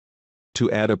To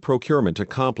add a procurement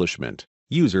accomplishment,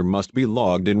 user must be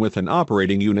logged in with an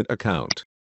operating unit account.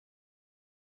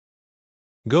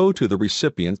 Go to the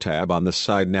Recipient tab on the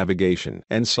side navigation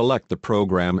and select the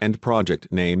program and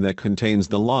project name that contains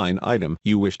the line item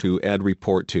you wish to add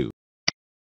report to.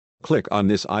 Click on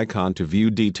this icon to view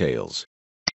details.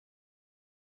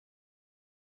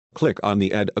 Click on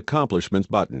the Add Accomplishment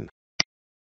button.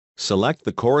 Select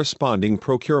the corresponding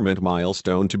procurement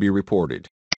milestone to be reported.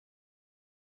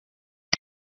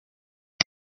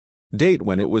 Date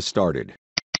when it was started.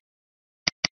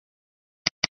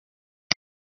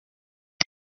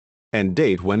 And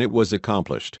date when it was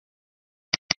accomplished.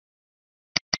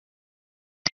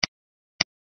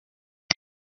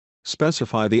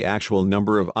 Specify the actual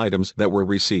number of items that were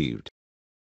received.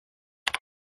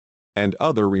 And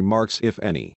other remarks if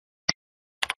any.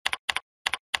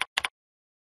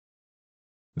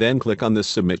 Then click on the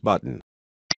Submit button.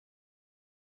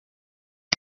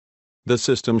 The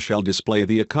system shall display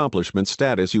the accomplishment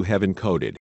status you have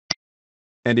encoded.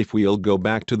 And if we'll go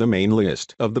back to the main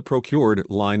list of the procured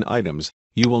line items,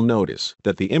 you will notice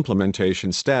that the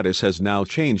implementation status has now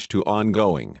changed to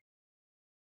ongoing.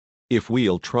 If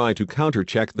we'll try to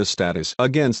counter-check the status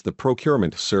against the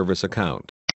procurement service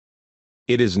account,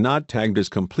 it is not tagged as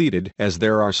completed as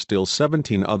there are still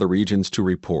 17 other regions to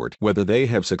report whether they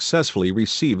have successfully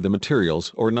received the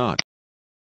materials or not.